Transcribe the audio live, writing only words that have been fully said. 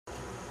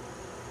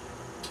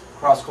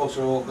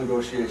cross-cultural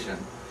negotiation.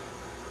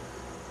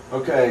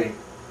 Okay,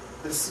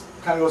 this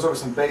kind of goes over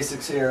some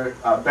basics here.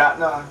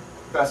 BATNA,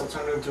 best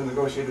alternative to a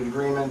negotiated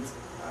agreement.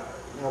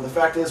 The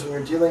fact is, when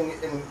you're dealing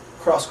in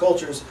cross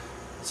cultures,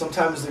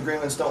 sometimes the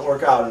agreements don't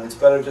work out, and it's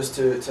better just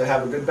to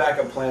have a good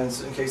backup plan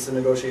in case the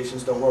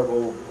negotiations don't work.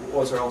 Well,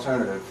 what's our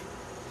alternative?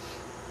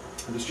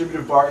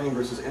 Distributive bargaining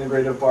versus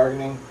integrative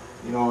bargaining.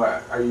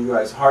 Are you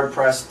guys hard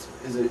pressed?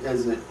 Is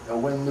it a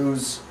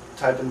win-lose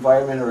type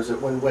environment, or is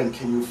it win-win?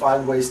 Can you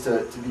find ways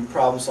to be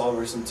problem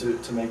solvers and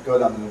to make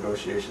good on the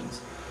negotiations?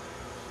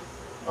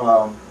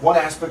 One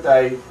aspect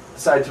I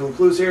decided to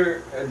include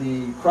here,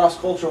 the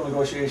cross-cultural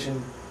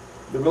negotiation.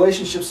 The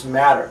relationships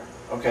matter,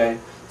 okay?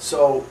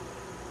 So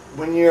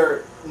when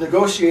you're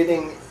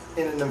negotiating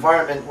in an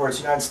environment where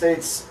it's in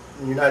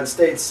the United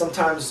States,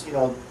 sometimes,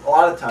 a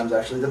lot of times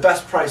actually, the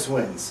best price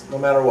wins, no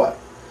matter what.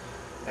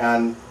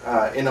 And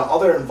in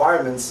other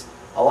environments,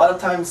 a lot of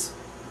times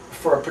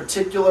for a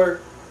particular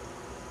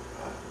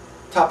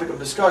topic of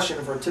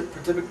discussion, for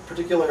a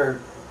particular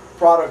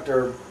product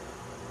or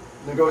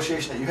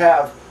negotiation that you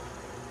have,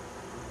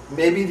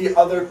 maybe the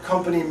other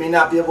company may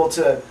not be able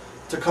to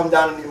come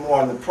down any more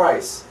on the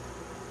price.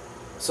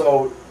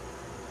 So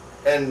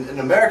in an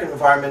American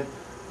environment,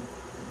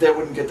 they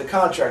wouldn't get the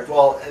contract.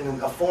 Well,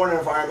 in a foreign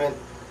environment,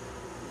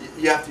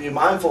 you have to be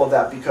mindful of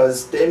that,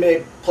 because they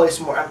may place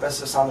more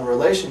emphasis on the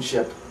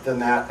relationship than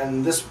that,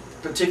 and this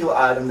particular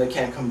item they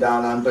can't come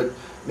down on, but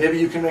maybe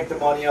you can make the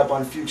money up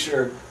on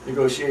future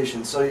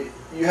negotiations. So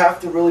you have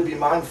to really be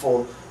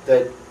mindful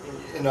that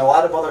in a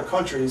lot of other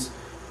countries,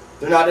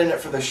 they're not in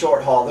it for the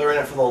short haul, they're in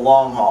it for the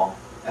long haul.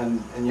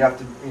 And you have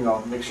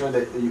to make sure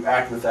that you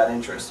act with that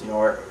interest.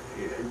 Or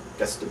I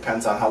guess it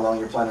depends on how long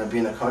you're planning to be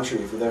in the country.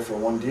 If you're there for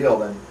one deal,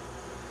 then.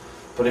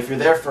 But if you're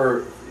there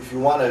if you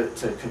want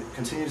to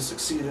continue to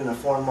succeed in a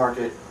foreign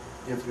market,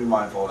 you have to be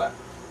mindful of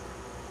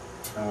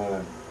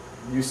that.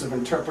 Use of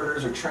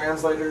interpreters or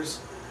translators.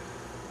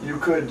 You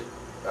could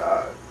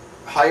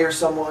hire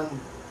someone,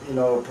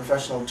 a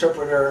professional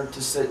interpreter,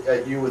 to sit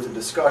at you with the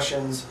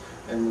discussions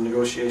and the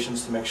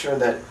negotiations to make sure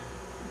that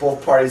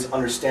both parties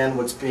understand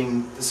what's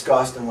being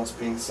discussed and what's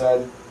being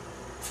said.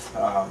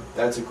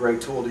 That's a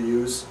great tool to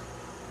use.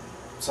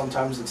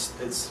 Sometimes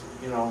it's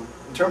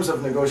in terms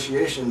of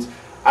negotiations,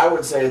 I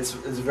would say it's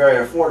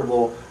very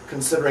affordable,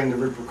 considering the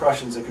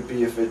repercussions it could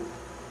be if it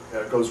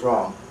goes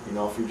wrong.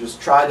 If you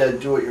just try to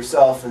do it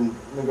yourself and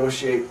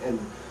negotiate in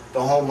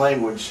the home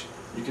language,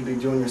 you could be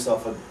doing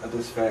yourself a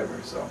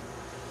disfavor. So,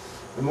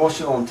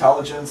 emotional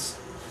intelligence,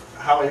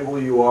 how able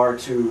you are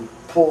to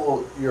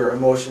pull your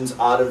emotions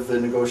out of the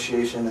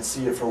negotiation and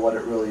see it for what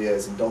it really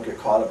is, and don't get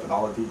caught up in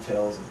all the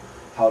details and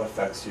how it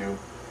affects you.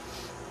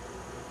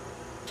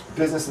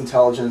 Business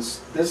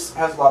intelligence, this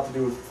has a lot to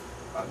do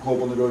with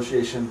global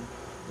negotiation.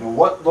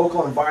 What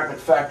local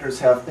environment factors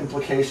have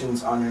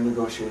implications on your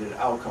negotiated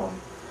outcome?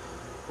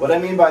 What I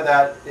mean by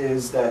that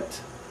is that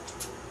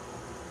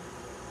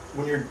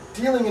when you're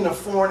dealing in a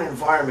foreign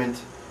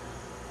environment,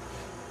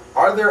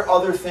 are there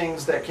other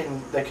things that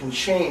can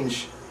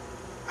change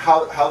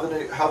how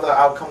the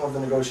outcome of the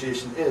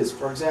negotiation is?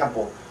 For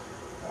example,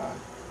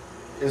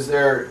 is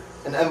there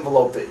an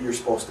envelope that you're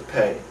supposed to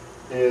pay?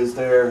 Is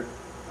there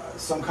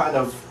some kind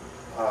of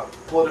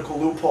political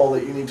loophole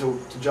that you need to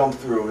jump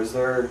through? Is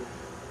there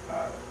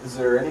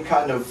any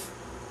kind of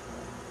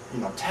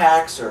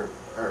tax or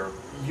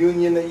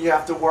union that you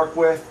have to work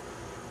with?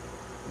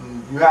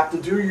 You have to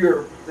do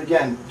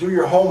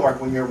your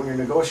homework when you're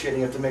negotiating.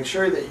 You have to make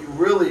sure that you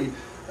really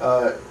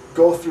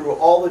go through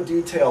all the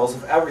details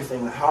of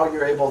everything, how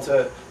you're able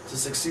to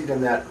succeed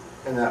in that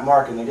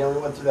market. And again,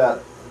 we went through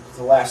that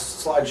the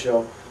last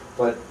slideshow,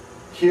 but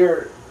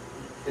here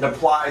it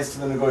applies to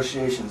the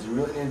negotiations. You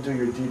really need to do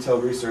your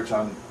detailed research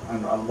on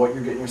what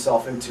you're getting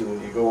yourself into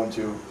when you go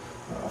into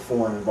a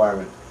foreign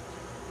environment.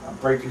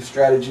 Breakthrough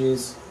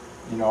strategies,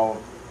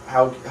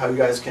 how you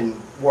guys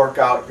can work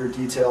out your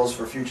details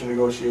for future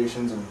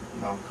negotiations and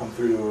come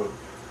through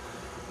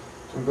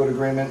to a good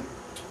agreement.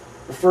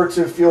 Refer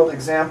to field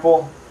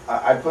example.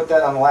 I put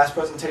that on the last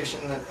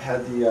presentation that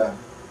had the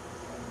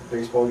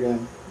baseball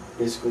game.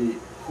 Basically,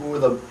 who are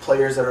the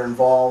players that are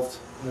involved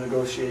in the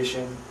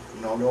negotiation?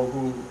 Know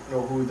who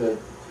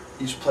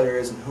each player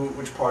is and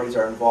which parties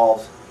are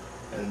involved,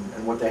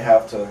 and what they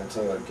have to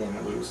gain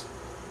or lose.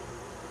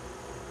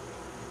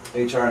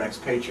 HR and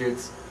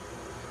expatriates.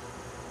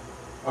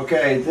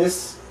 Okay,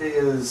 this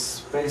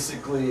is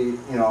basically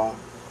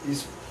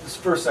this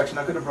first section.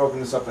 I could have broken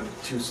this up into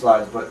 2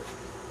 slides, but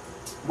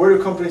where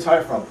do companies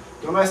hire from?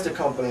 Domestic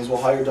companies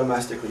will hire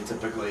domestically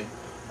typically.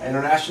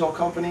 International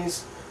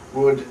companies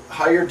would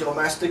hire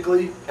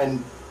domestically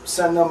and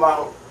send them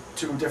out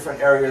to different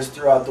areas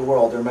throughout the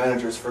world, their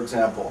managers, for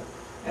example.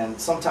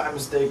 And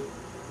sometimes they,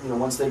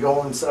 once they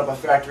go and set up a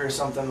factory or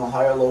something, they'll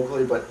hire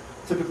locally, but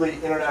typically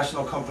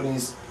international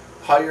companies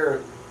hire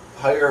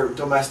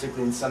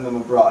domestically and send them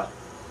abroad.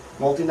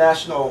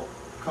 Multinational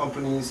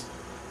companies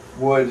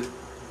would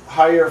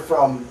hire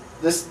from,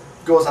 this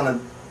goes on a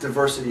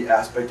diversity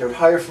aspect, they would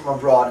hire from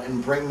abroad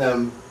and bring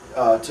them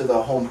to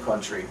the home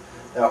country.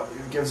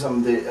 It gives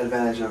them the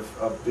advantage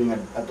of being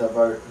a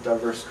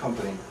diverse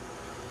company.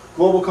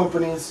 Global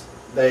companies,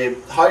 they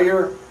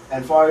hire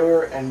and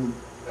fire and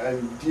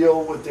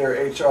deal with their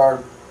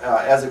HR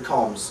as it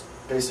comes.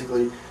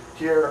 Basically,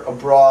 here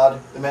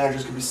abroad, the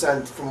managers could be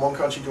sent from one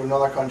country to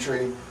another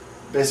country.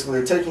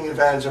 Basically, they're taking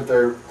advantage of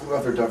their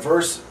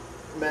diverse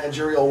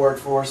managerial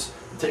workforce,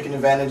 taking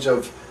advantage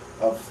of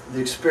the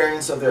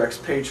experience of their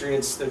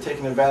expatriates. They're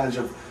taking advantage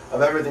of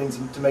everything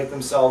to make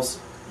themselves,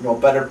 a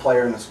better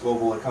player in this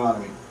global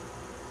economy.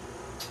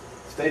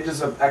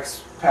 Stages of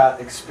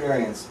expat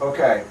experience.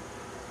 Okay,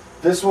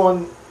 this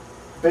one,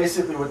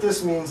 basically what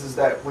this means is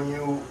that when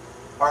you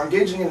are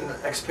engaging in an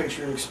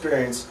expatriate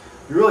experience,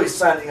 you're really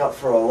signing up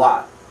for a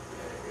lot.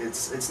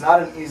 It's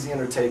not an easy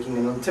undertaking,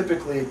 and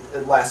typically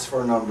it lasts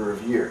for a number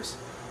of years.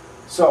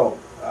 So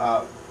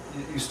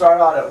you start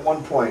out at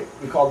one point.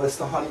 We call this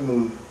the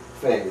honeymoon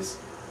phase.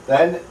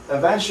 Then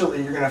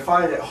eventually you're going to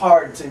find it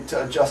hard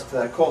to adjust to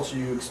that culture.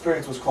 You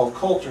experience what's called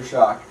culture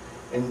shock,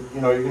 and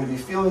you're going to be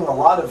feeling a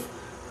lot of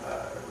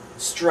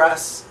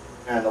stress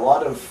and a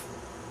lot of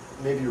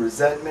maybe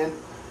resentment.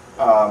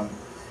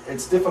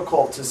 It's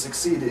difficult to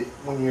succeed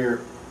when you're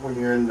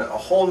in a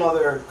whole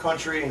nother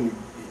country, and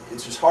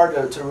it's just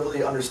hard to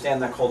really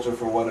understand that culture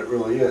for what it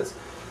really is.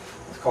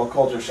 It's called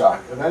culture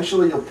shock.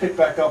 Eventually you'll pick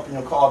back up and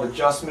you'll call it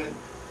adjustment,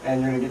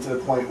 and you're going to get to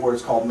the point where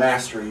it's called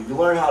mastery. You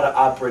learn how to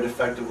operate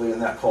effectively in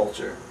that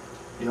culture.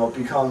 It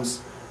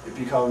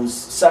becomes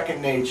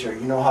second nature.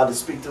 You know how to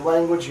speak the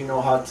language, you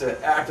know how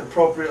to act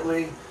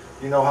appropriately,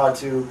 you know how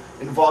to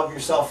involve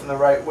yourself in the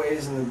right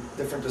ways in the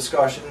different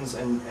discussions,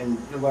 and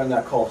you learn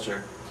that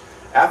culture.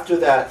 After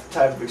that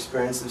type of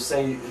experience, if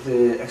say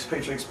the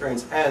expatriate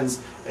experience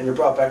ends and you're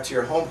brought back to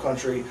your home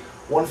country,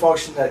 one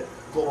function that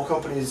global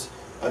companies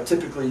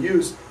typically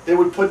use, they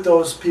would put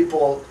those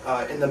people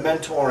in the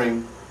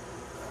mentoring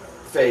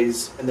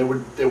phase, and they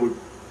would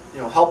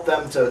help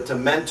them to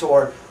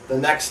mentor the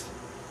next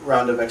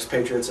round of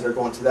expatriates that are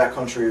going to that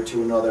country or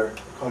to another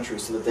country,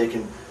 so that they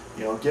can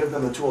give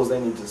them the tools they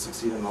need to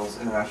succeed in those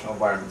international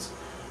environments.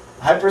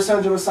 A high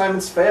percentage of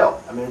assignments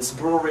fail. I mean, it's a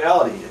brutal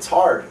reality. It's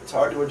hard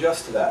to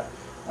adjust to that.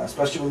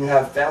 Especially when you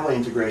have family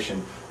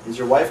integration. Is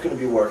your wife going to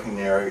be working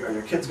there? Are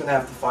your kids going to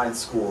have to find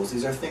schools?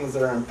 These are things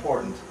that are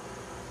important.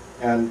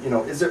 And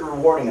is it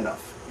rewarding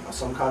enough?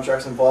 Some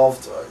contracts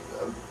involved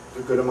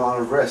a good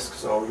amount of risk.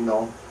 So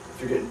if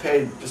you're getting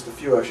paid just a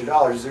few extra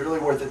dollars, is it really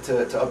worth it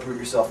to uproot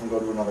yourself and go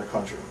to another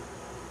country?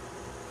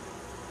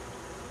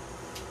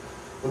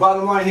 The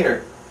bottom line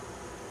here: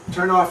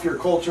 turn off your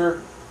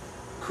culture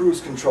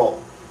cruise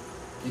control.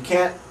 You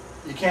can't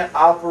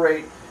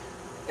operate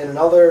in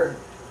another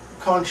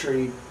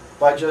country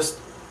by just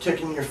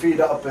kicking your feet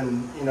up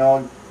and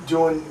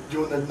doing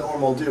the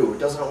normal do. It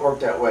doesn't work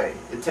that way.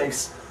 It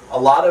takes a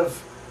lot of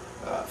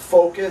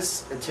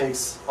focus, it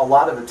takes a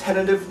lot of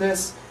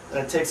attentiveness, and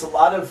it takes a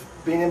lot of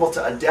being able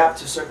to adapt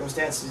to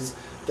circumstances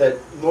that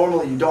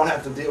normally you don't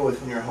have to deal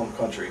with in your home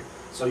country.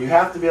 So you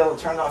have to be able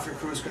to turn off your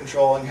cruise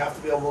control, and you have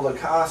to be able to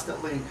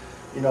constantly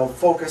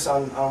focus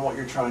on what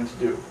you're trying to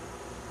do.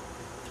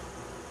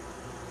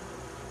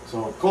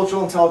 So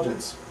cultural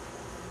intelligence.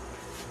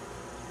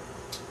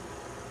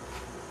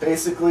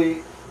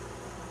 Basically,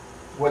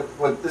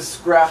 what this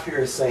graph here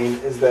is saying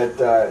is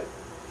that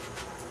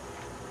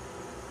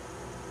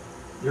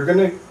you're going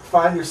to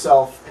find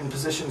yourself in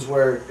positions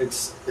where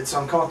it's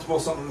uncomfortable,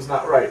 something's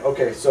not right.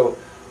 Okay, so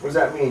what does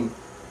that mean?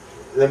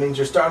 That means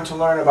you're starting to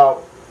learn about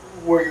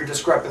where your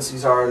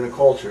discrepancies are in the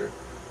culture.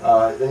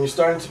 Then you're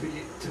starting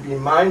to be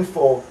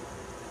mindful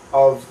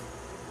of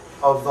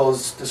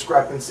those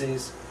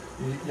discrepancies.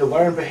 You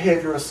learn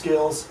behavioral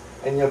skills,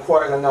 and you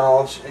acquire the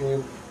knowledge, and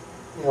you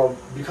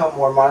become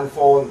more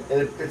mindful,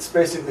 and it's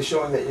basically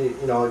showing that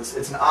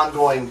it's an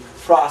ongoing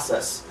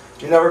process.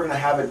 You're never going to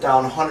have it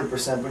down 100%, but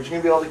you're going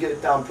to be able to get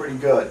it down pretty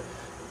good.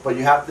 But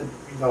you have to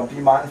be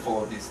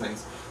mindful of these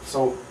things.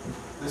 So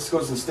this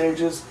goes in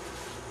stages: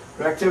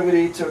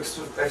 reactivity to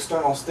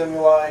external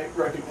stimuli,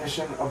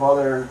 recognition of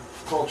other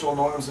cultural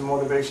norms and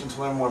motivation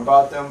to learn more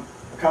about them,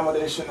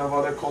 accommodation of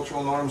other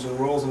cultural norms and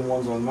rules in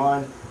one's own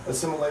mind,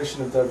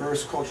 assimilation of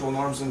diverse cultural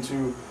norms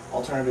into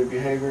alternative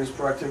behaviors,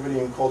 proactivity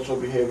in cultural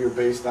behavior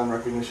based on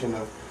recognition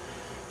of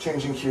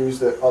changing cues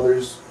that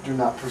others do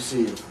not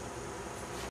perceive.